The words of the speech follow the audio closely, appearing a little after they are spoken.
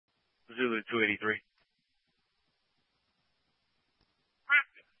Zulu 283.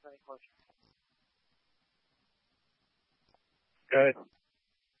 Go ahead.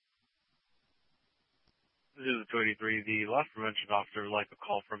 Zulu 283, the loss prevention officer would like a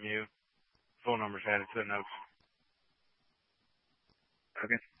call from you. Phone number's added to the notes.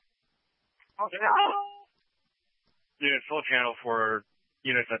 Okay. Unit full channel for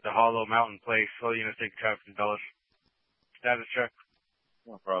units at the Hollow Mountain Place. All units take traffic to Dulles. Status check.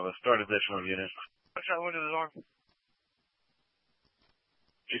 No problem. Start additional units. Watch out window of the door.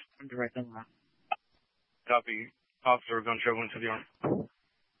 Just direct them. Copy. Officer, gunshot wound to the arm.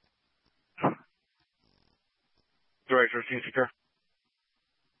 Director, scene secure.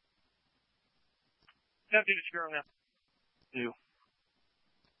 Deputy secure now. You.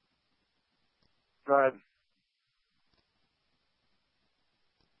 Go ahead.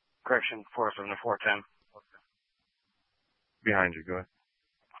 Correction, 407 to 410. Okay. Behind you, go ahead.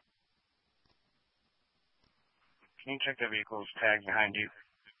 Can you check the vehicle's tag behind you?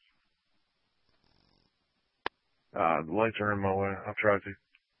 The lights are in my way. I'll try to.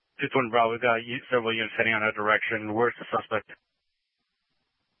 220 Bravo, we've got several units heading on that direction. Where's the suspect?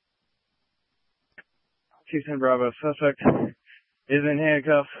 210 Bravo, suspect is in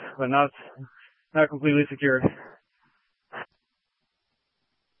handcuffs, but not completely secured.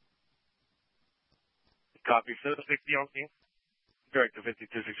 Copy, suspect on scene. Director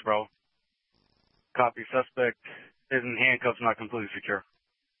 526 Bravo. Copy, suspect is in handcuffs, not completely secure.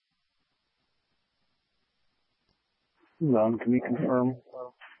 Can you confirm,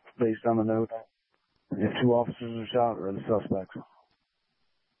 based on the note, if two officers are shot or the suspects?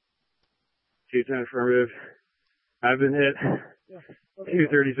 210 affirmative. I've been hit.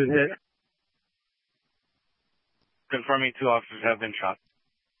 230's been hit. Confirming 2 officers have been shot.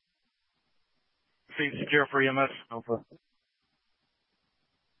 Scene secure for EMS. Alpha.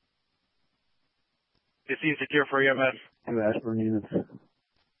 Is scene secure for EMS? 2 Ashburn units.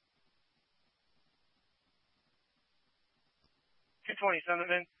 220, send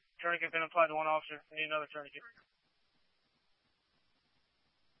them in. Tourniquet been applied to 1 officer. We need another tourniquet.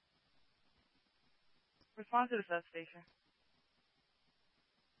 Respond to the substation.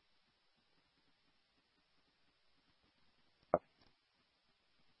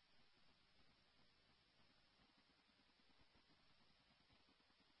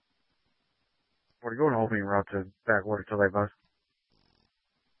 We're going opening route to backwater till they bus.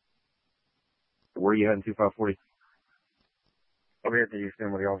 Where are you heading to, 540? I'll be at the east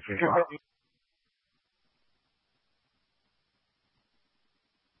end with the officers.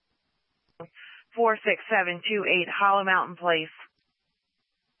 46728 Hollow Mountain Place.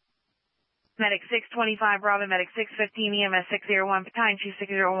 Medic 625 Bravo, Medic 615 EMS 601, Battalion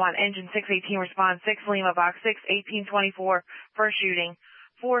 2601, Engine 618 response 6 Lima Box 6 1824 first shooting.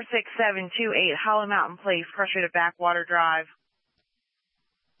 46728 Hollow Mountain Place, crush rate of Backwater Drive.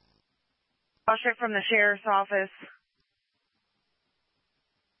 Call check from the sheriff's office.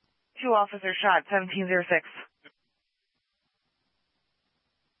 2 officers shot, 1706.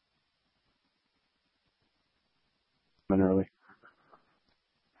 Early.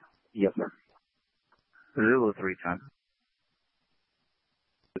 Yes, sir. Zulu 310.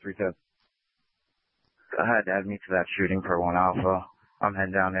 310. Go ahead, add me to that shooting for 1 Alpha. I'm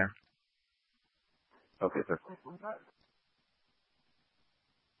heading down there. Okay, sir.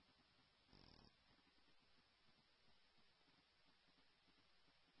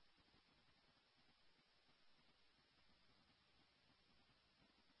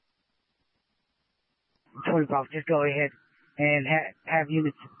 Just go ahead and have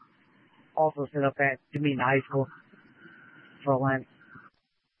units also set up at Dominion High School for a landing.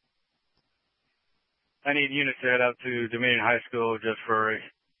 I need units to head out to Dominion High School just for a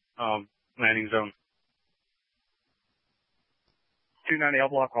landing zone. 290, I'll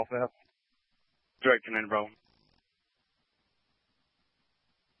block off that. Direct command, bro.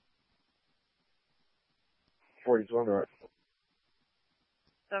 42 on the right.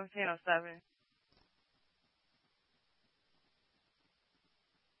 1707.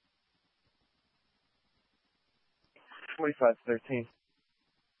 $45 13.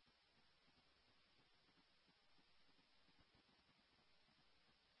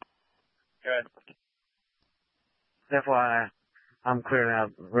 Good. FYI, I'm clearing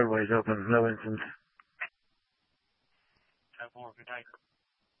out roadways open, no incidents. Have more. Good night.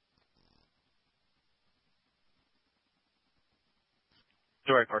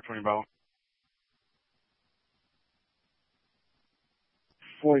 Direct car 20 Bravo.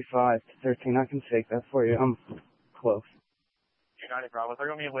 45 13, I can take that for you. I'm close. 290 Bravo. They're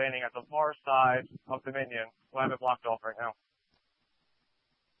going to be landing at the far side of Dominion. We'll have it blocked off right now.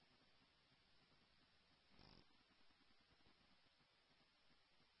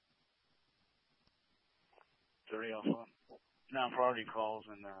 30 Alpha. Non-priority calls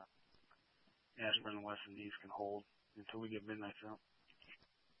and Ashburn and West and East can hold until we get midnight out.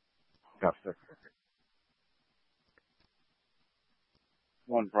 Copy, sir.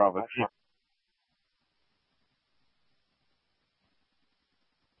 1 Bravo.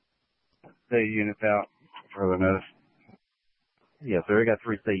 Stay units out. Further notice. Yes, sir. We got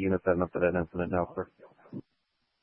 3 state units heading up to that incident now, sir.